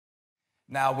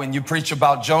Now, when you preach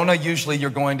about Jonah, usually you're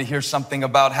going to hear something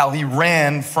about how he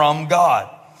ran from God.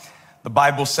 The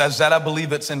Bible says that. I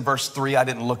believe it's in verse 3. I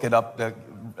didn't look it up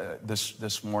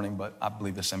this morning, but I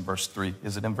believe it's in verse 3.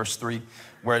 Is it in verse 3?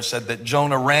 Where it said that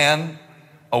Jonah ran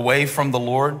away from the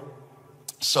Lord.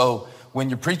 So when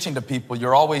you're preaching to people,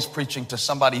 you're always preaching to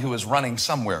somebody who is running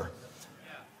somewhere.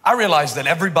 I realize that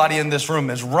everybody in this room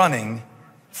is running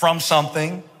from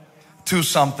something to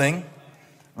something.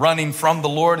 Running from the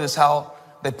Lord is how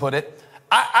they put it.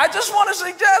 I just want to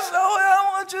suggest,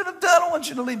 I don't want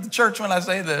you to leave the church when I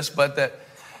say this, but that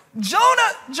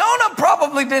Jonah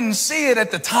probably didn't see it at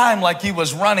the time like he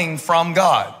was running from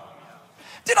God.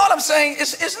 Do you know what I'm saying?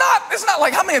 It's not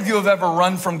like, how many of you have ever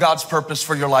run from God's purpose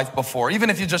for your life before? Even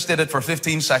if you just did it for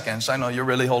 15 seconds. I know you're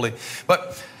really holy.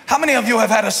 But how many of you have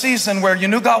had a season where you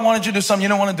knew God wanted you to do something, you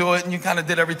didn't want to do it, and you kind of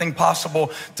did everything possible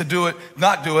to do it,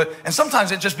 not do it, and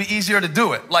sometimes it'd just be easier to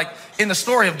do it. Like in the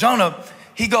story of Jonah,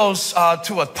 he goes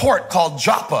to a port called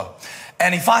Joppa,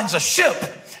 and he finds a ship,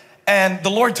 and the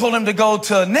Lord told him to go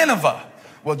to Nineveh.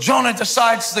 Well, Jonah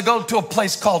decides to go to a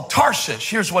place called Tarshish.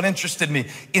 Here's what interested me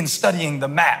in studying the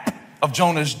map of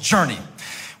Jonah's journey.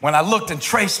 When I looked and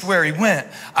traced where he went,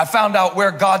 I found out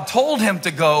where God told him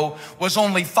to go was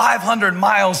only 500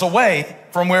 miles away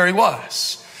from where he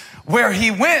was. Where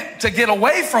he went to get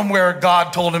away from where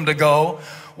God told him to go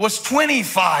was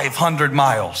 2,500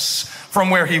 miles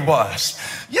from where he was.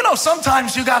 You know,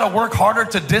 sometimes you got to work harder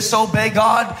to disobey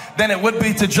God than it would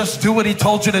be to just do what he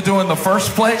told you to do in the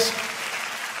first place.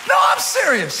 No, I'm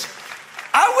serious.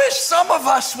 I wish some of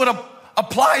us would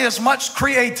apply as much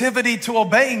creativity to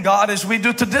obeying God as we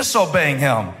do to disobeying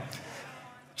him.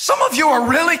 Some of you are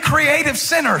really creative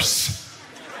sinners.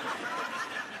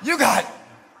 You got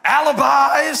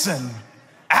alibis and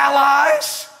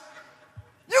allies.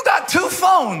 You got 2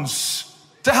 phones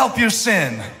to help you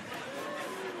sin.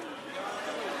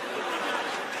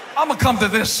 I'm gonna come to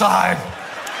this side.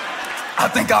 I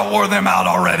think I wore them out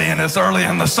already, and it's early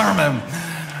in the sermon.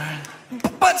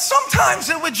 But sometimes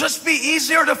it would just be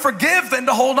easier to forgive than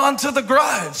to hold on to the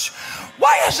grudge.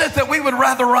 Why is it that we would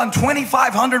rather run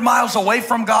 2,500 miles away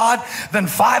from God than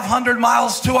 500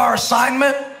 miles to our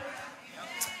assignment?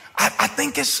 I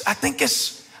think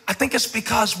it's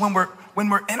because when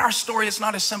we're in our story, it's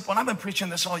not as simple. And I've been preaching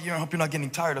this all year. I hope you're not getting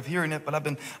tired of hearing it, but I've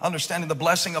been understanding the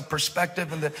blessing of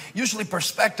perspective, and that usually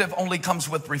perspective only comes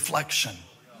with reflection.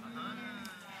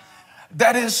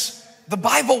 That is, the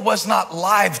Bible was not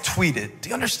live tweeted. Do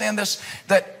you understand this?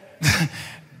 That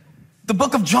the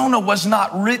book of Jonah was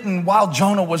not written while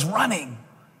Jonah was running.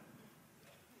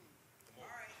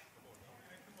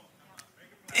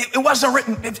 It wasn't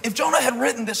written. If Jonah had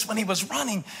written this when he was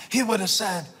running, he would have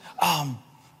said,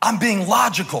 I'm being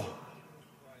logical.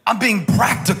 I'm being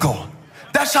practical.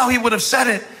 That's how he would have said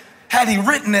it had he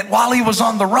written it while he was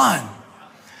on the run.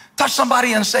 Touch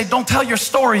somebody and say, don't tell your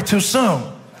story too soon.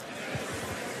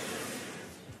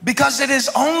 Because it is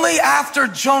only after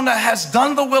Jonah has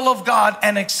done the will of God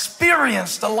and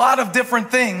experienced a lot of different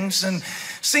things and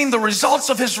seen the results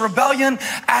of his rebellion,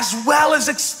 as well as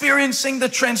experiencing the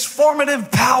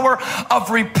transformative power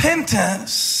of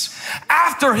repentance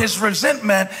after his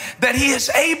resentment, that he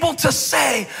is able to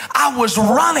say, I was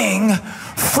running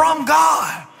from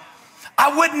God.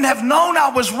 I wouldn't have known I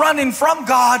was running from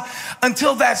God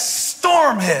until that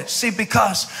storm hit. See,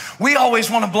 because we always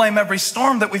want to blame every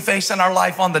storm that we face in our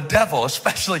life on the devil,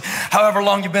 especially however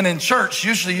long you've been in church.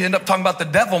 Usually you end up talking about the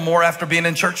devil more after being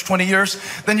in church 20 years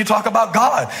than you talk about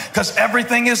God, because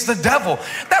everything is the devil.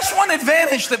 That's one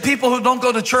advantage that people who don't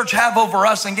go to church have over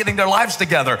us in getting their lives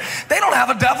together. They don't have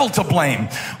a devil to blame.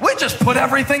 We just put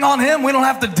everything on him. We don't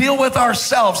have to deal with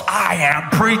ourselves. I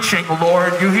am preaching,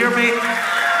 Lord. You hear me?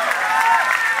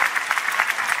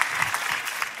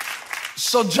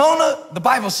 So Jonah, the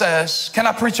Bible says, can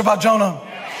I preach about Jonah?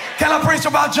 Can I preach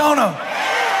about Jonah?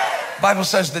 The Bible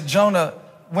says that Jonah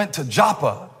went to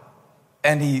Joppa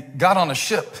and he got on a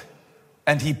ship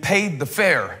and he paid the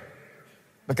fare,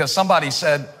 because somebody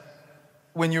said,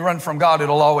 when you run from God,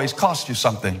 it'll always cost you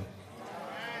something.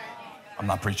 I'm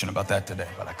not preaching about that today,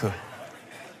 but I could.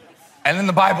 And then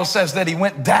the Bible says that he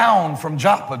went down from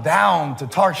Joppa, down to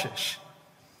Tarshish.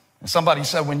 And somebody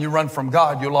said, when you run from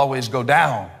God, you'll always go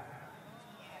down.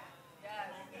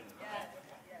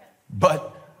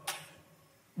 But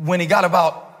when he got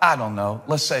about, I don't know,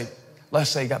 let's say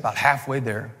he got about halfway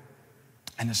there,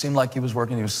 and it seemed like he was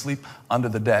working. He was asleep under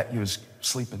the deck. He was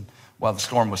sleeping while the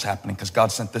storm was happening, because God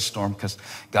sent this storm, because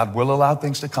God will allow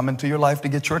things to come into your life to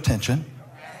get your attention,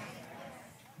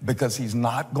 because he's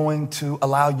not going to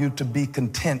allow you to be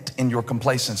content in your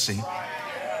complacency.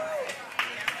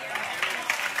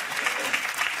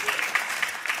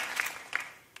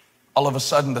 all of a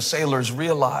sudden the sailors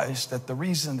realized that the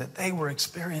reason that they were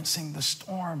experiencing the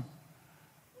storm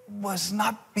was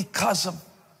not because of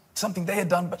something they had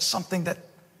done, but something that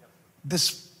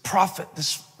this prophet,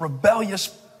 this rebellious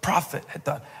prophet had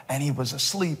done. And he was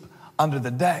asleep under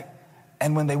the deck.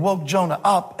 And when they woke Jonah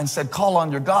up and said, call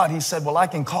on your God, he said, well, I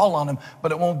can call on him,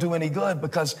 but it won't do any good,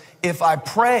 because if I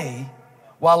pray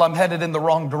while I'm headed in the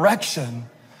wrong direction,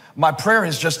 my prayer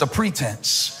is just a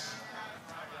pretense.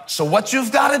 So what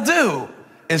you've got to do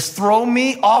is throw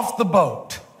me off the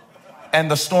boat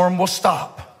and the storm will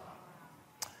stop.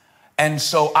 And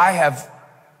so I have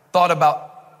thought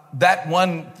about that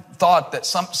one thought, that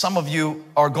some of you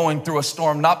are going through a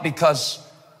storm, not because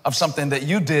of something that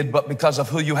you did, but because of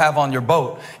who you have on your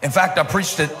boat. In fact, I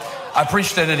preached it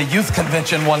at a youth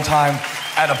convention one time,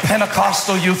 at a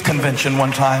Pentecostal youth convention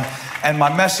one time. And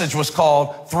my message was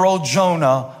called, Throw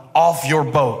Jonah Off Your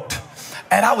Boat.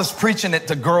 And I was preaching it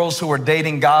to girls who are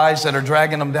dating guys that are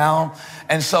dragging them down.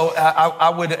 And so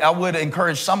I would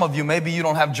encourage some of you, maybe you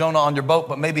don't have Jonah on your boat,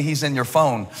 but maybe he's in your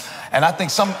phone. And I think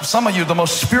some of you, the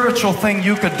most spiritual thing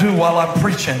you could do while I'm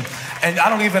preaching, and I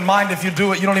don't even mind if you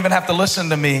do it, you don't even have to listen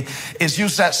to me, is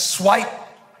use that swipe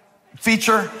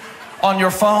feature on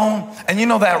your phone. And you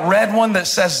know that red one that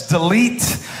says delete?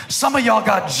 Some of y'all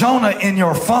got Jonah in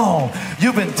your phone.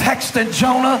 You've been texting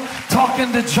Jonah,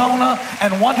 talking to Jonah,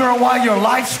 and wondering why your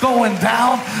life's going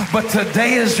down. But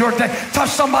today is your day. Touch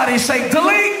somebody and say,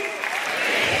 delete.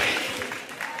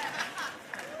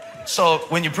 So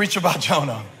when you preach about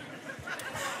Jonah,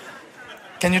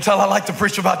 can you tell I like to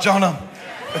preach about Jonah?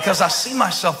 Because I see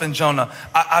myself in Jonah.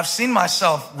 I've seen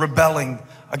myself rebelling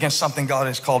against something God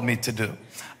has called me to do.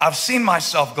 I've seen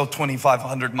myself go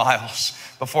 2,500 miles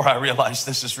before I realized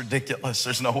this is ridiculous.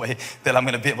 There's no way that I'm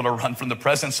going to be able to run from the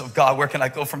presence of God. Where can I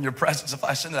go from your presence? If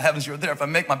I ascend to the heavens, you're there. If I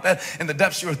make my bed in the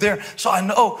depths, you're there. So I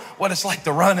know what it's like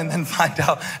to run and then find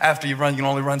out after you run, you can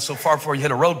only run so far before you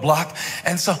hit a roadblock.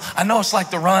 And so I know it's like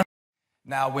to run.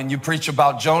 Now, when you preach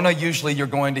about Jonah, usually you're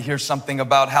going to hear something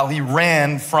about how he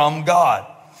ran from God.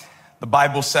 The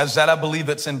Bible says that. I believe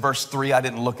it's in verse 3. I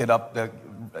didn't look it up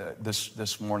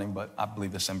this morning, but I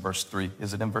believe it's in verse 3.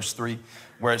 Is it in verse 3?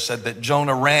 Where it said that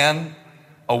Jonah ran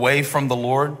away from the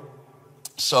Lord.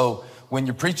 So when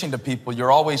you're preaching to people,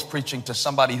 you're always preaching to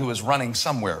somebody who is running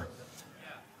somewhere.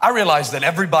 I realize that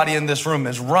everybody in this room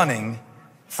is running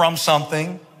from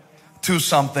something to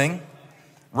something.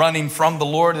 Running from the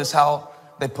Lord is how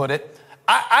they put it.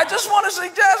 I just want to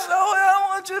suggest,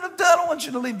 I don't want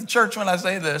you to leave the church when I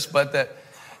say this, but that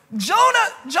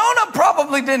Jonah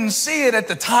probably didn't see it at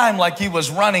the time like he was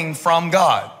running from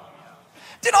God.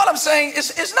 Do you know what I'm saying?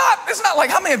 It's not like,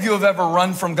 how many of you have ever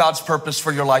run from God's purpose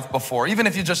for your life before? Even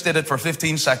if you just did it for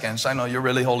 15 seconds. I know you're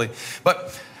really holy.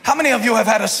 But how many of you have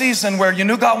had a season where you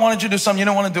knew God wanted you to do something, you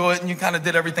didn't want to do it, and you kind of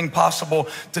did everything possible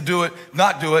to do it,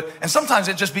 not do it, and sometimes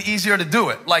it'd just be easier to do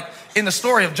it. Like in the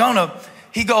story of Jonah,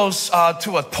 he goes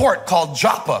to a port called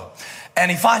Joppa, and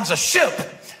he finds a ship,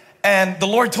 and the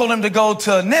Lord told him to go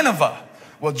to Nineveh.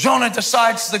 Well, Jonah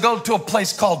decides to go to a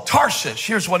place called Tarshish.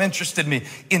 Here's what interested me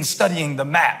in studying the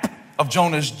map of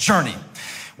Jonah's journey.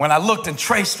 When I looked and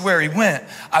traced where he went,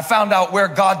 I found out where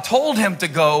God told him to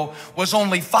go was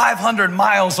only 500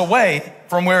 miles away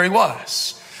from where he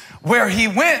was. Where he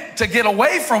went to get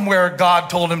away from where God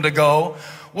told him to go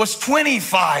was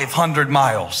 2,500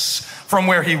 miles from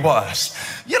where he was.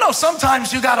 You know,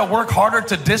 sometimes you got to work harder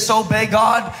to disobey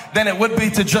God than it would be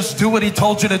to just do what he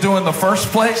told you to do in the first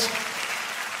place.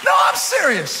 No, I'm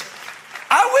serious.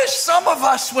 I wish some of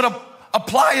us would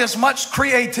apply as much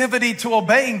creativity to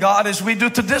obeying God as we do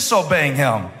to disobeying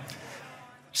him.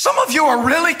 Some of you are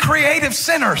really creative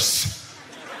sinners.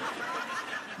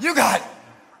 You got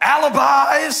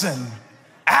alibis and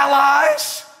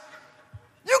allies.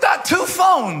 You got 2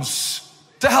 phones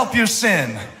to help you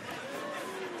sin.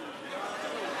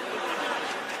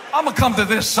 I'm gonna come to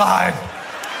this side.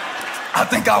 I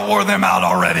think I wore them out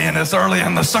already, and it's early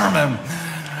in the sermon.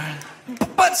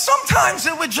 But sometimes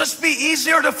it would just be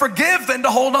easier to forgive than to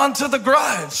hold on to the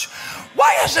grudge.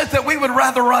 Why is it that we would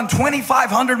rather run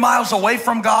 2,500 miles away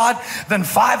from God than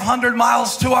 500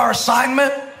 miles to our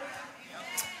assignment?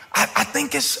 I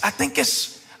think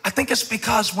it's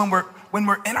because when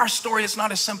we're in our story, it's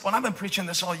not as simple. And I've been preaching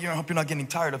this all year. I hope you're not getting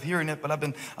tired of hearing it, but I've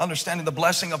been understanding the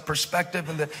blessing of perspective,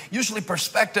 and that usually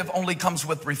perspective only comes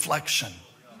with reflection.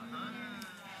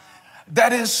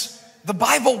 That is, the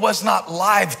Bible was not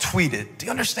live tweeted. Do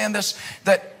you understand this?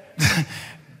 That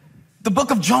the book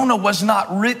of Jonah was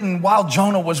not written while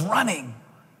Jonah was running.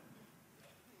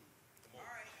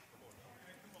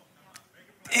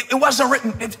 It wasn't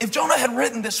written. If Jonah had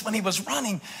written this when he was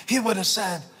running, he would have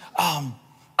said,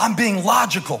 I'm being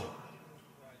logical.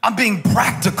 I'm being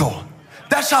practical.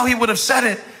 That's how he would have said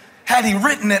it had he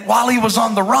written it while he was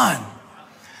on the run.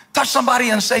 Touch somebody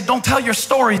and say, don't tell your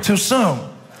story too soon.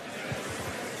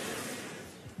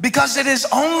 Because it is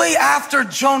only after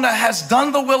Jonah has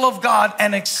done the will of God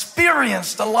and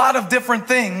experienced a lot of different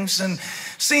things and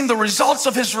seen the results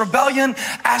of his rebellion,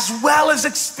 as well as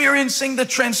experiencing the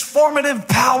transformative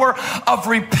power of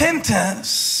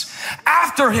repentance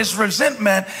after his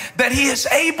resentment, that he is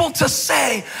able to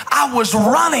say, I was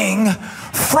running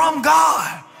from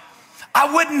God.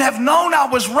 I wouldn't have known I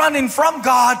was running from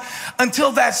God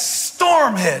until that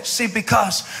storm hit. See,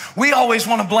 because we always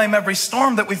want to blame every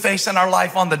storm that we face in our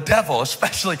life on the devil,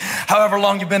 especially however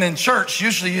long you've been in church.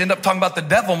 Usually you end up talking about the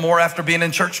devil more after being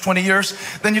in church 20 years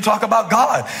than you talk about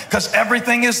God, because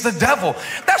everything is the devil.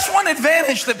 That's one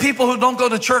advantage that people who don't go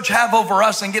to church have over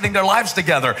us in getting their lives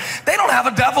together. They don't have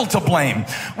a devil to blame.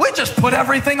 We just put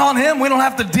everything on him. We don't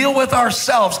have to deal with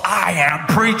ourselves. I am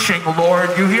preaching,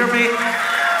 Lord. You hear me?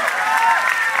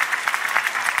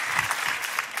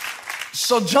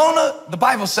 So Jonah, the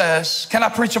Bible says, can I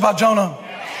preach about Jonah?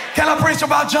 Can I preach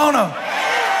about Jonah?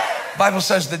 The Bible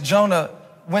says that Jonah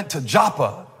went to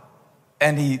Joppa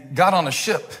and he got on a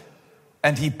ship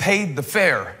and he paid the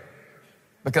fare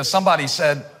because somebody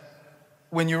said,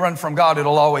 when you run from God,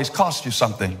 it'll always cost you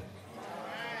something.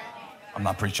 I'm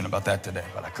not preaching about that today,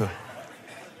 but I could.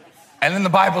 And then the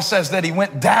Bible says that he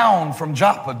went down from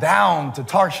Joppa, down to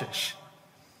Tarshish.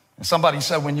 And somebody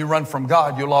said, when you run from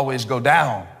God, you'll always go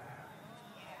down.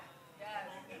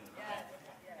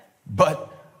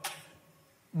 But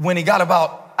when he got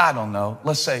about, I don't know,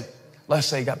 let's say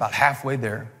he got about halfway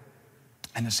there,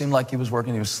 and it seemed like he was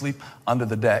working. He was asleep under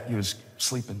the deck. He was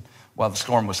sleeping while the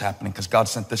storm was happening, because God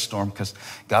sent this storm, because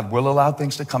God will allow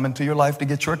things to come into your life to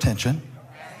get your attention,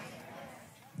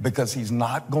 because he's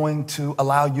not going to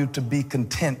allow you to be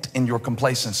content in your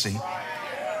complacency.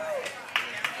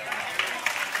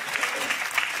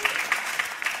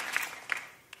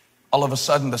 All of a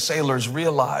sudden, the sailors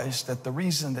realized that the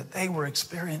reason that they were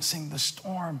experiencing the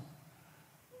storm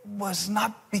was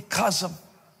not because of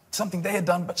something they had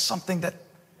done, but something that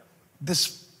this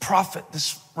prophet,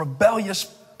 this rebellious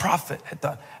prophet had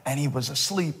done. And he was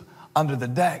asleep under the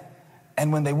deck.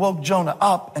 And when they woke Jonah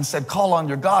up and said, call on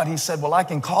your God, he said, well, I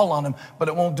can call on him, but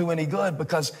it won't do any good,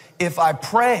 because if I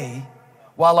pray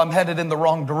while I'm headed in the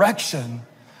wrong direction,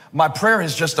 my prayer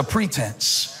is just a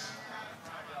pretense.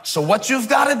 So what you've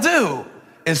got to do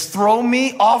is throw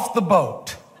me off the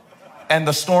boat and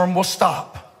the storm will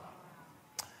stop.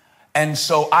 And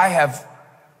so I have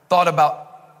thought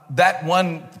about that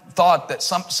one thought, that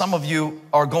some of you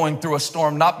are going through a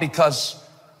storm, not because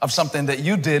of something that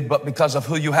you did, but because of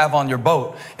who you have on your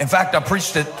boat. In fact, I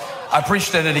preached it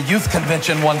at a youth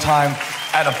convention one time,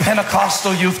 at a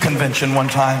Pentecostal youth convention one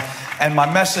time. And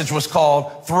my message was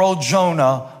called, Throw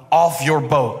Jonah Off Your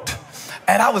Boat.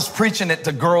 And I was preaching it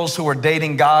to girls who are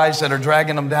dating guys that are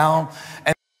dragging them down.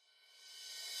 And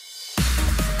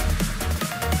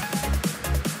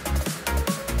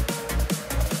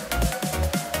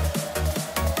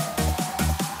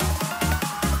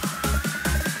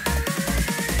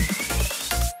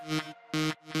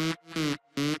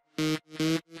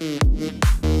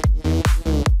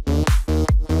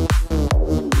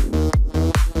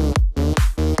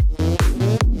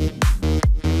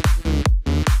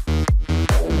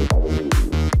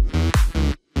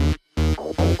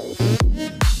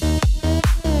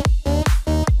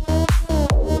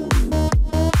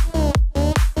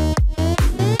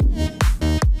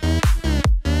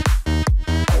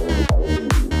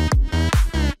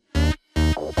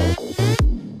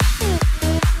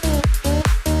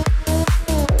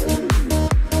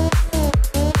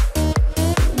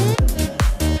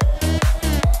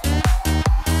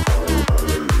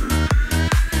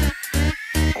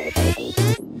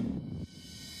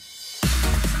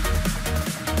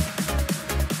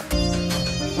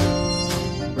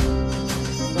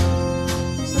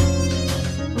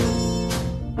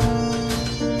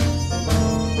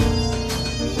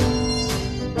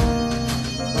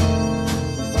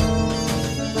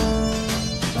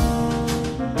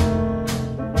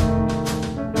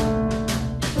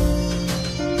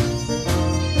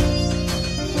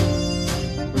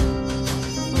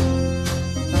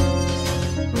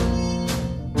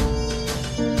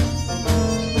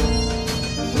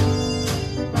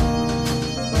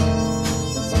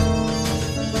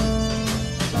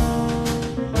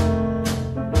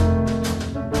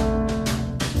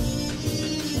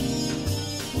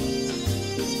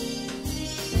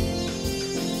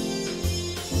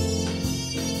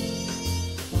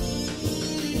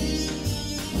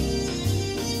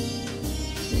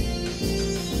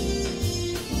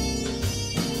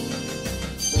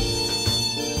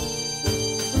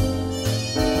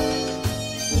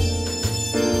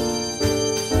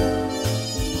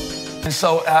And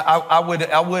so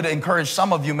I would encourage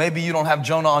some of you, maybe you don't have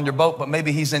Jonah on your boat, but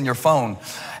maybe he's in your phone.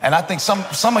 And I think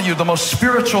some of you, the most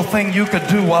spiritual thing you could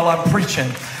do while I'm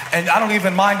preaching, and I don't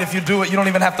even mind if you do it, you don't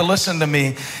even have to listen to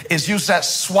me, is use that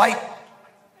swipe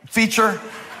feature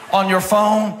on your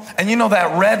phone. And you know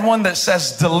that red one that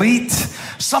says delete?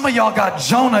 Some of y'all got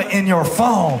Jonah in your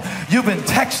phone. You've been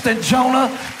texting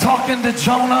Jonah, talking to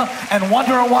Jonah, and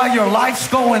wondering why your life's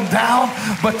going down.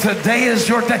 But today is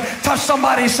your day. Touch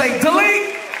somebody, say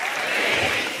delete.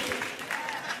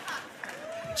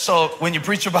 So when you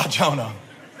preach about Jonah,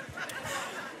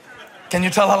 can you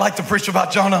tell I like to preach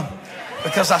about Jonah?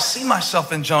 Because I see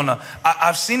myself in Jonah.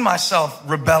 I've seen myself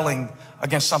rebelling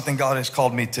against something God has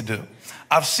called me to do.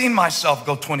 I've seen myself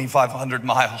go 2,500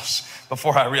 miles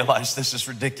before I realized this is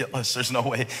ridiculous. There's no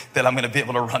way that I'm going to be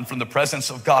able to run from the presence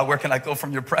of God. Where can I go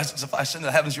from your presence? If I ascend to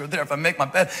the heavens, you're there. If I make my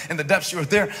bed in the depths, you're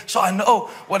there. So I know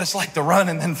what it's like to run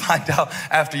and then find out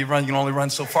after you run, you can only run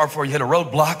so far before you hit a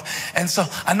roadblock. And so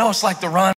I know it's like to run